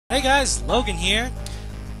Hey guys, Logan here.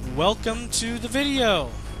 Welcome to the video.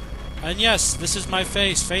 And yes, this is my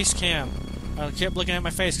face cam. I kept looking at my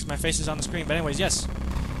face because my face is on the screen. But anyways, yes.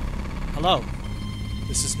 Hello.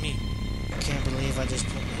 This is me. I can't believe I just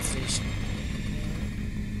put my face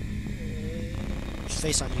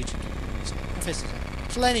on YouTube. My face is on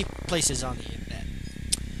plenty places on the internet.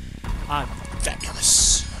 I'm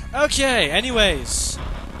fabulous. Okay, anyways.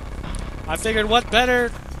 I figured what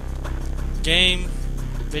better game,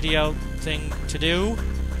 video thing to do?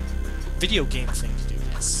 Video game thing to do,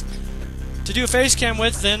 yes. To do a face cam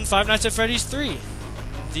with than Five Nights at Freddy's 3.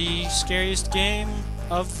 The scariest game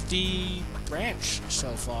of the branch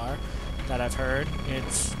so far that I've heard.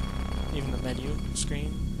 It's even the menu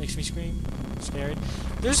screen makes me scream. Scared.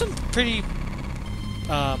 There's some pretty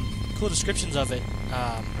cool descriptions of it.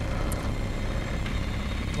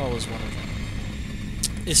 What was one of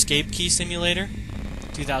them? Escape Key Simulator,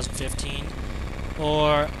 2015,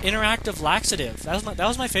 or Interactive Laxative. That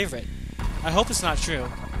was my favorite. I hope it's not true,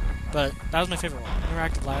 but that was my favorite one.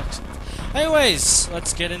 Interactive Laxative. Anyways,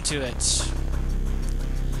 let's get into it.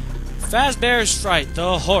 Fazbear's Fright,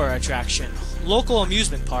 the horror attraction. Local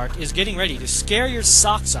amusement park is getting ready to scare your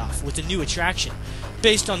socks off with a new attraction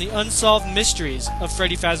based on the unsolved mysteries of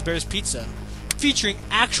Freddy Fazbear's Pizza, featuring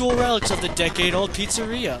actual relics of the decade-old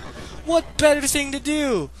pizzeria. What better thing to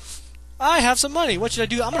do? I have some money. What should I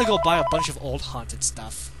do? I'm gonna go buy a bunch of old haunted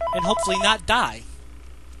stuff and hopefully not die.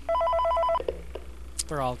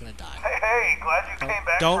 We're all gonna die. Hey, glad you came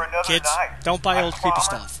back for another kids, night. don't buy old creepy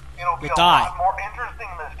stuff. It'll be You'll a die. lot more interesting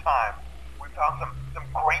this time. We found some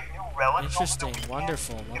great new relics. Interesting,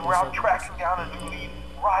 wonderful, and we're out tracking down a new lead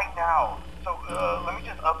right now. So let me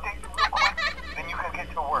just update you real quick, then you can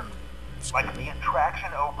get to work. Like the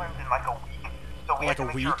attraction opens in like a week. So we Like have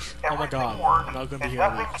a to make week? sure Oh my god, works I'm not gonna be and here a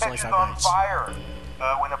nothing week. It's only catches 5 on minutes. fire.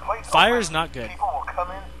 When a place Fire opens, is not good. people will come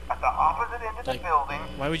in at the opposite end of Like, the building.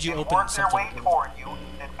 why would you and open work their something way when- toward you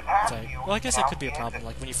and past Like, you? well, I guess that out could be a the problem. exit.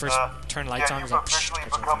 Like when you first turn lights on, it's you've like officially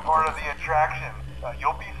catch on become fire. part of the attraction.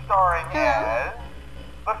 You'll be starring as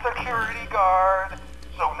the security guard.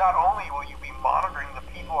 So not only will you be monitoring the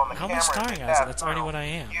people on the How am I camera, starring as it? That's already what I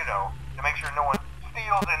am. You know, to make sure no one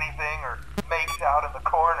steals anything or makes out in the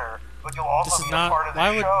corner. But you'll also This is be not- a part of the why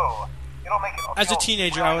would- show. It'll make it As a feel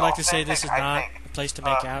teenager, really I would like to say this is authentic, not I think. a place to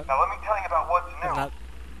make out. Now let me tell you about what's new. I'm not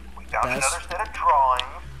We found best. another set of drawings.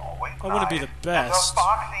 Always I wouldn't be nice. the best. And a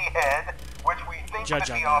foxy head, which we think Judge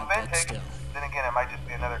could be on that, but authentic. still. Then again, it might just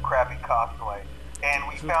be another crappy cosplay. And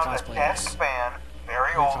we Who found a cosplays? desk fan,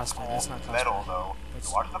 very Who old cosplay? school, That's not cosplay. metal though. That's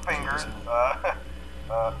So watch the fingers. ridiculous.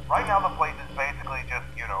 Right now the place is basically just,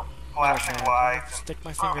 you know, flashing fan. lights. Stick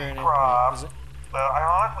my and finger spooky in it. props. Is it? I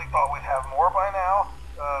honestly thought we'd have more by now.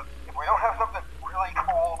 If we don't have something really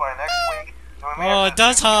cool by next week, then we may Oh, have it to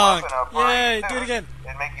does do something honk! up for Yay, you, do it too, again.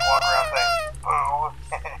 and make you walk around saying,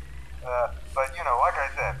 boo. But, you know, like I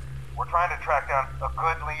said, we're trying to track down a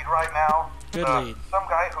good lead right now. Good lead. Some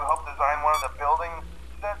guy who helped design one of the buildings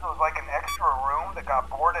says it was like an extra room that got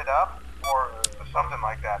boarded up, or something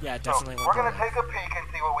like that. Yeah, definitely So would we're do going to that. take a peek and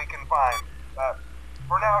see what we can find.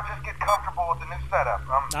 For now, just get comfortable with the new setup.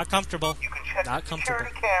 Not comfortable. You can check Not the comfortable.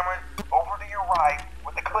 security cameras over to your right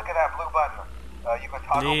with the click of that blue button. You can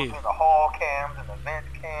toggle Leave. between the hall cams and the vent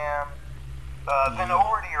cams. Then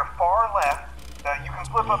over to your far left, you can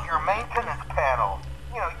flip up your maintenance panel.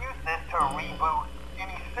 You know, use this to reboot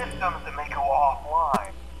any systems that may go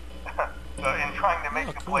offline. In trying to make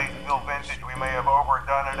Oh, the cool. place feel vintage, we may have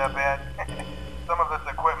overdone it a bit. Some of this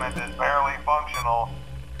equipment is barely functional.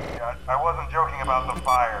 Yeah, I wasn't joking about the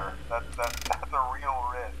fire. That's a real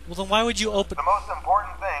risk. Well, then why would you open? The most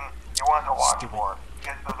important thing you want to watch Stupid. for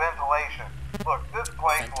is the ventilation. Look, this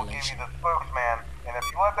place will give you the spooks, man. And if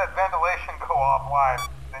you let that ventilation go offline,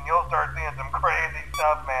 then you'll start seeing some crazy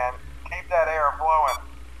stuff, man. Keep that air flowing.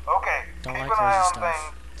 Okay, Don't keep like an eye crazy on stuff. things,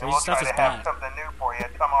 and Crazy we'll stuff try is to have bad. something new for you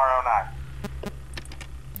tomorrow night.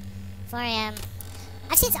 4 a.m.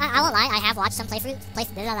 I've seen. I won't lie. I have watched some playthroughs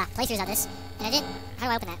of this, and I didn't. How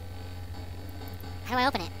do I open that? How do I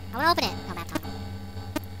open it? I want to open it. Oh, map top.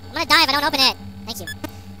 I'm gonna die if I don't open it. Thank you.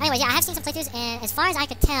 Anyways, yeah, I have seen some playthroughs, and as far as I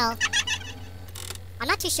could tell, I'm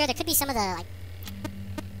not too sure. There could be some of the like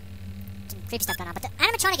some creepy stuff going on, but the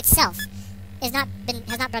animatronic itself has not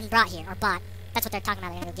been brought here or bought. That's what they're talking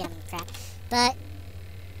about. They're gonna go get them and crap. But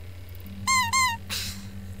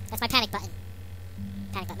that's my panic button.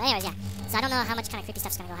 Panic button. But anyways, yeah. So I don't know how much kind of creepy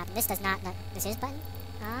stuff's gonna go happen. This does not. This is button.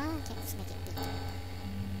 Okay, let's make it beep.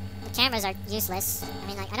 The cameras are useless. I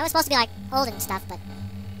mean, like I know it's supposed to be like old and stuff, but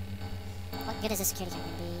what good is this security camera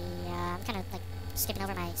gonna be? I'm kind of like skipping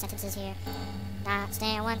over my sentences here. Not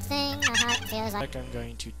stay on one thing. It feels like. I'm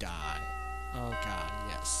going to die. Oh god,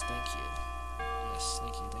 yes, thank you. Yes,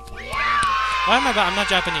 thank you, thank you, thank you. Why am I? I'm not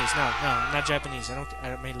Japanese. No, I'm not Japanese.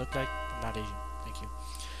 I may look like I'm not Asian. Thank you.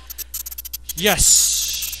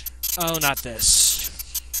 Yes. Oh, not this.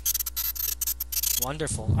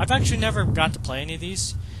 Wonderful. I've actually never got to play any of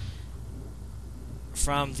these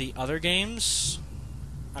from the other games.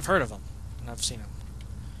 I've heard of them and I've seen them.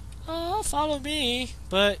 Oh, follow me,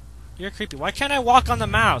 but you're creepy. Why can't I walk on the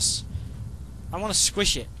mouse? I want to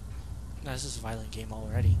squish it. No, this is a violent game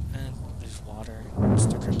already. And there's water. It's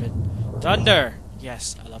decrepit. Thunder!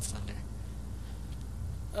 Yes, I love thunder.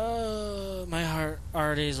 My heart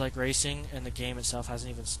already is like racing, and the game itself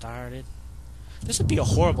hasn't even started. This would be a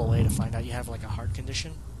horrible way to find out you have like a heart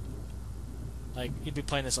condition. Like, you'd be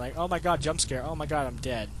playing this like, oh my god, jump scare. Oh my god, I'm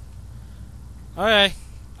dead. Okay.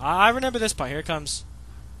 I remember this part. Here it comes.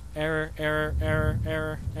 Error, error, error,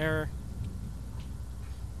 error, error.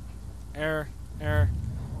 Error, error.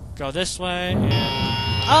 Go this way, and...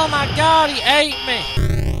 oh my god, he ate me!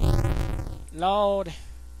 Lord.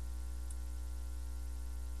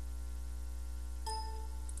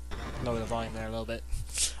 Lower the volume there a little bit.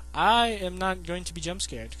 I am not going to be jump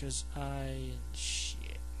scared, because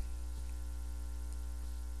shit.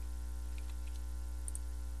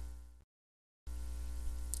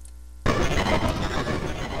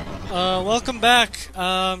 Welcome back.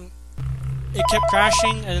 It kept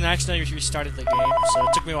crashing, and then accidentally restarted the game, so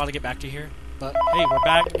it took me a while to get back to here. But hey, we're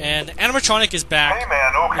back, and animatronic is back. Hey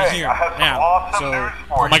man, okay, We're here I have some now. awesome news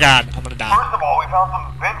for Oh my you. god, I'm gonna die. First of all, we found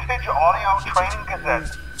some vintage audio training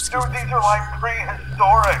cassettes. Dude, these are like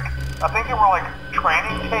prehistoric. I think they were like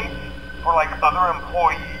training tapes for like other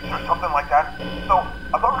employees or something like that. So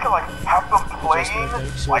I thought we could like have them playing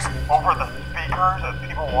like over the speakers as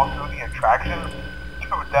people walk through the attraction.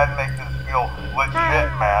 Dude, that makes this feel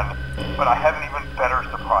legit, man. But I have an even better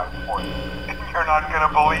surprise for you. You're not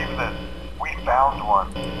gonna believe this. We found one.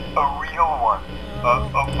 A real one.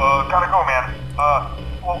 Gotta go, man.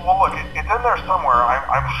 Well look, it's in there somewhere.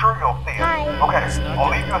 I'm sure you'll see it. Okay, I'll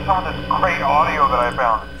leave you with some of this great audio that I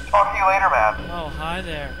found. Talk to you later, man. Oh, hi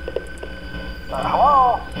there.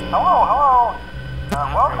 Hello? Hello?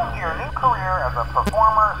 Welcome to your new career as a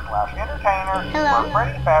performer/entertainer for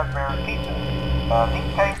Freddy Fazbear's Pizza.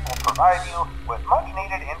 These tapes will provide you with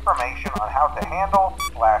much-needed information on how to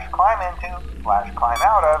handle/climb into/climb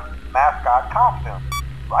out of mascot costumes.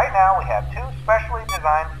 Right now, we have two specially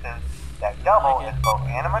designed suits that double as both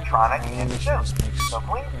animatronic and suit. So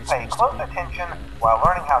please pay close attention while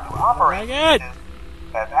learning how to operate these suits,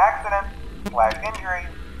 as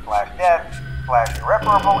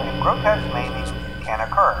accidents/injuries/death/irreparable and grotesque maiming can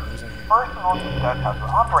occur. First, we will discuss how to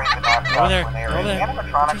operate the mascots when they are in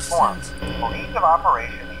animatronic form. For ease of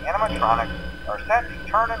operation, the animatronics are set to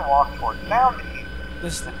turn and walk towards sound cues.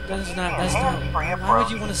 That's not. Why would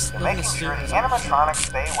you want to live in a suit? Making sure the animatronics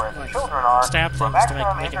stay where the children are Stab for things to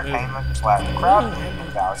maximum make it move.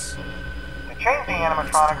 entertainment/crowd-pleasing value. To change the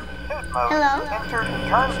animatronics to suit mode, insert and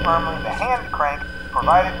turn firmly the hand crank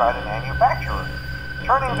provided by the manufacturer.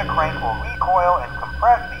 Turning the crank will recoil and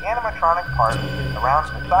compress the animatronic parts around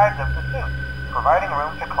the sides of the suit, providing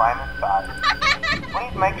room to climb inside.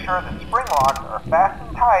 Please make sure the spring locks are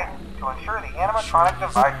fastened tight to ensure the animatronic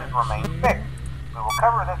devices remain fixed. We will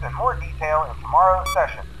cover this in more detail in tomorrow's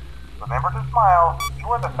session. Remember to smile. You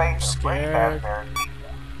are the face of Freddy Fazbear's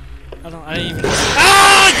Pizza. I didn't even...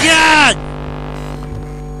 oh, God!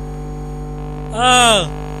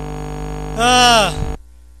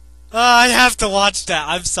 I have to watch that.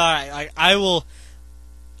 I'm sorry. I will...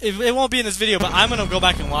 It won't be in this video, but I'm gonna go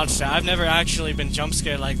back and watch that. I've never actually been jump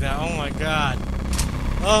scared like that. Oh my god.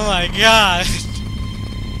 Oh my god.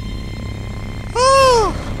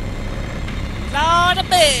 Woo! Lord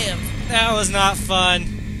above! That was not fun.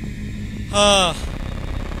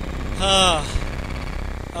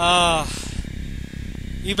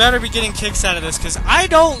 You better be getting kicks out of this, because I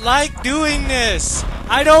don't like doing this!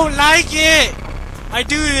 I don't like it! I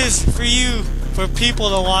do this for you, for people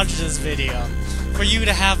to watch this video. For you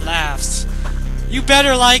to have laughs. You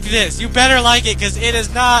better like this. You better like it, because it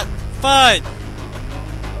is not fun!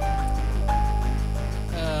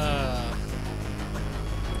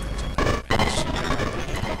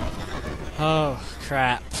 Oh,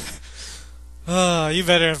 crap. Oh, you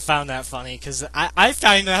better have found that funny, because I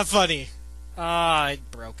find that funny. Ah, it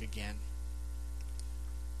broke again.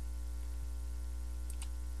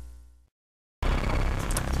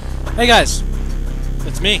 Hey guys,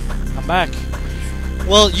 it's me. I'm back.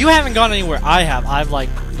 Well, you haven't gone anywhere. I have. I've like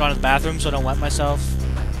gone to the bathroom so I don't wet myself.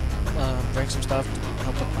 Drink some stuff to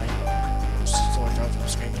help with my sore throat from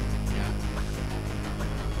screaming. Yeah.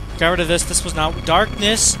 Got rid of this. This was not.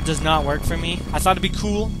 Darkness does not work for me. I thought it'd be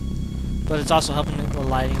cool, but it's also helping the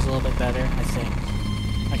lighting's a little bit better, I think.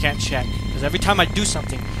 I can't check, because every time I do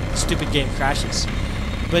something, the stupid game crashes.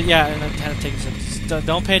 But yeah, and I'm kind of taking some...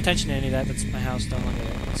 Don't pay attention to any of that. That's my house. Don't look at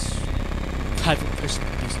it. It's private, personal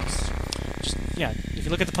business. Just, yeah, if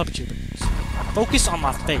you look at the puppet tuber, focus on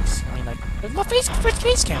my face. I mean, like, my face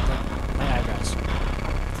cam, like, my eyebrows.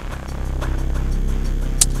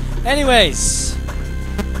 Anyways.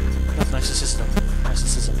 Narcissism.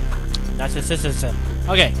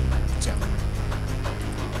 Okay, let's go.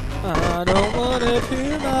 I don't wanna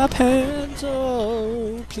poo my pants,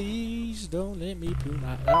 oh, please don't let me poo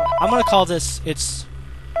my... I'm gonna call this, Is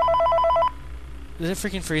it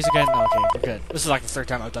freaking freeze again? No, okay, we're good. This is like the third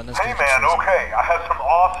time I've done this. Hey man, okay, I have some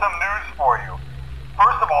awesome news for you.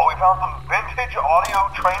 First of all, we found some vintage audio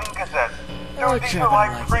training cassettes. Dude, these are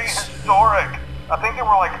like prehistoric. I think they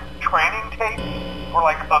were like training tapes for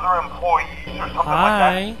like other employees or something like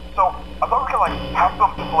that. So I thought we could like have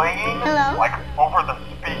them playing like over the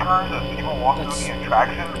speakers as people walk through the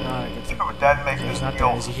attraction. Dude, that makes me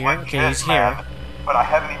feel Is he here? legit, Okay, he's here. man. But I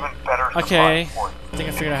have an even better Okay, surprise for you. I think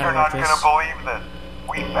I figured out how to You're make not this. gonna believe this.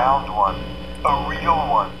 We found one. A real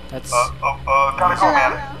one. That's... Gotta go,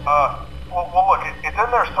 man. Well, look, it's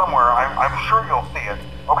in there somewhere. I'm sure you'll see it.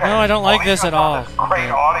 Okay. No, I don't like this at all. This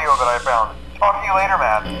great audio that I found. Talk to you later,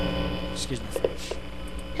 man. Excuse me, French.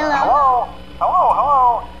 Hello.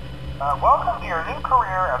 Welcome to your new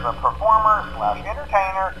career as a performer /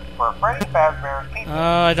 entertainer for Freddy Fazbear's Pizza.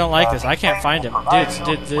 I don't like this. I can't find him.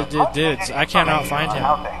 Dudes, I cannot find him.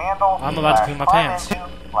 I'm about to pee my pants. /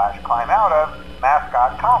 climb out of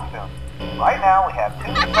mascot costume. Right now we have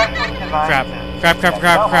 2 specially designed Crap.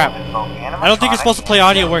 I don't think you're supposed to play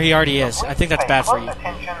audio where he already is. I think that's bad for you.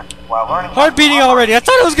 Hard beating already. I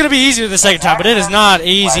thought it was going to be easier the second time, but it is not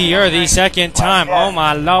easier the second time. Oh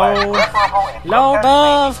my lord. Lord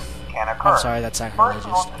above. I'm sorry, that's sacrilegious.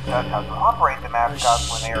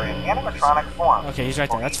 Okay, he's right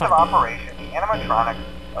there. That's fine. Operation, the animatronics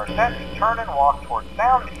are set to turn and walk towards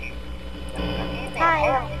sound cues. This is an easy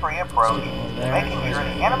hands-free approach to making sure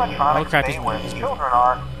the animatronics stay where the children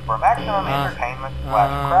are for maximum entertainment /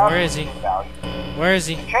 crowd value. Where is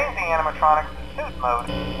he? To change the animatronics to suit mode,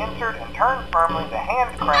 insert and turn firmly the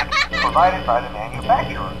hand crank provided by the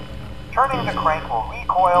manufacturer. Turning the crank will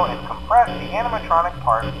recoil and compress the animatronic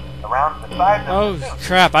parts around the sides of the suit. Oh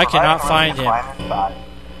crap, I cannot find him.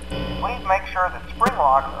 Please make sure that spring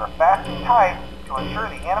locks are fastened tight to ensure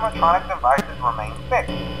the animatronic devices remain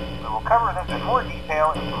fixed. We will cover this in more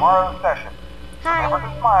detail in tomorrow's session. Remember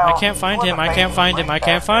to smile. I can't find him. I can't find him. I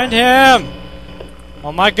can't find him.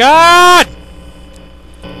 Oh my god!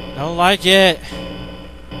 Don't like it.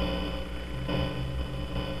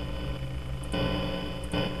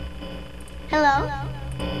 Hello?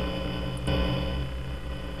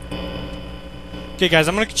 Okay, guys,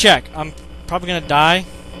 I'm gonna check. I'm probably gonna die.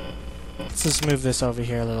 Let's just move this over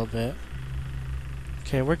here a little bit.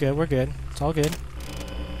 Okay, we're good. We're good. It's all good.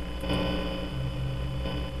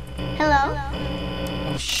 Hello?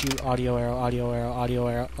 Oh shoot! Audio arrow. Audio arrow. Audio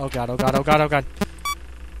arrow. Oh god. Oh god. Oh god. Oh god.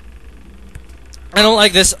 I don't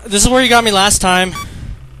like this. This is where you got me last time.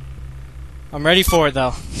 I'm ready for it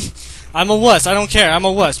though. I'm a wuss. I don't care. I'm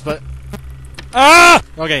a wuss. But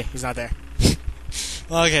okay, he's not there.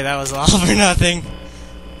 Okay, that was all for nothing.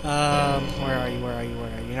 Where are you? Where are you?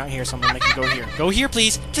 Where are you? You're not here, so I'm gonna make you go here. Go here,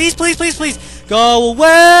 please. Please, please, please, please. Go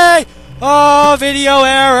away! Oh, video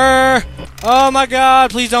error! Oh my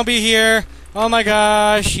god, please don't be here. Oh my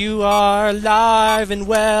gosh, you are alive and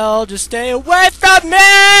well. Just stay away from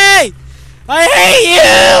me! I hate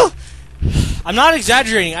you! I'm not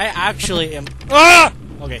exaggerating. I actually am.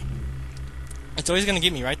 Okay. It's always gonna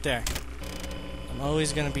get me right there. I'm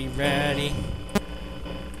always gonna be ready.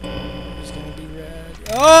 Always gonna be ready.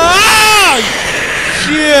 Oh!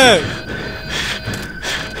 Shit!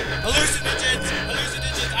 Hallucinogens!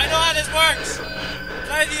 Hallucinogens! I know how this works!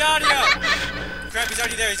 Play the audio! Crap, he's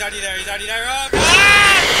already there, he's already there, he's already there.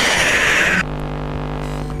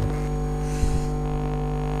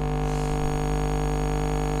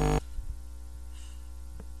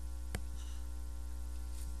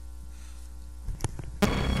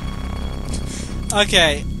 Oh,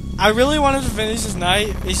 okay, I really wanted to finish this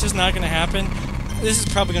night. It's just not gonna happen. This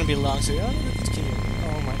is probably gonna be a long series.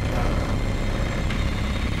 Oh my god.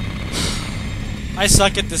 I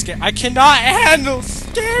suck at this game. I cannot handle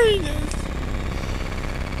scariness.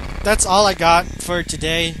 That's all I got for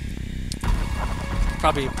today.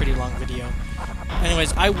 Probably a pretty long video.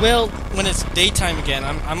 Anyways, I will when it's daytime again.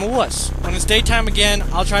 I'm a wuss. When it's daytime again,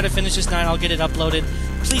 I'll try to finish this night. I'll get it uploaded.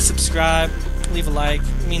 Please subscribe. Leave a like.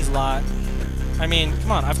 It means a lot. I mean,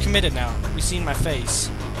 come on, I've committed now. You've seen my face.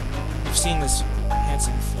 You've seen this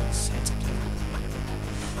handsome face. Handsome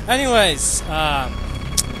Anyways,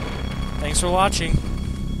 thanks for watching.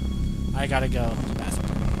 I gotta go.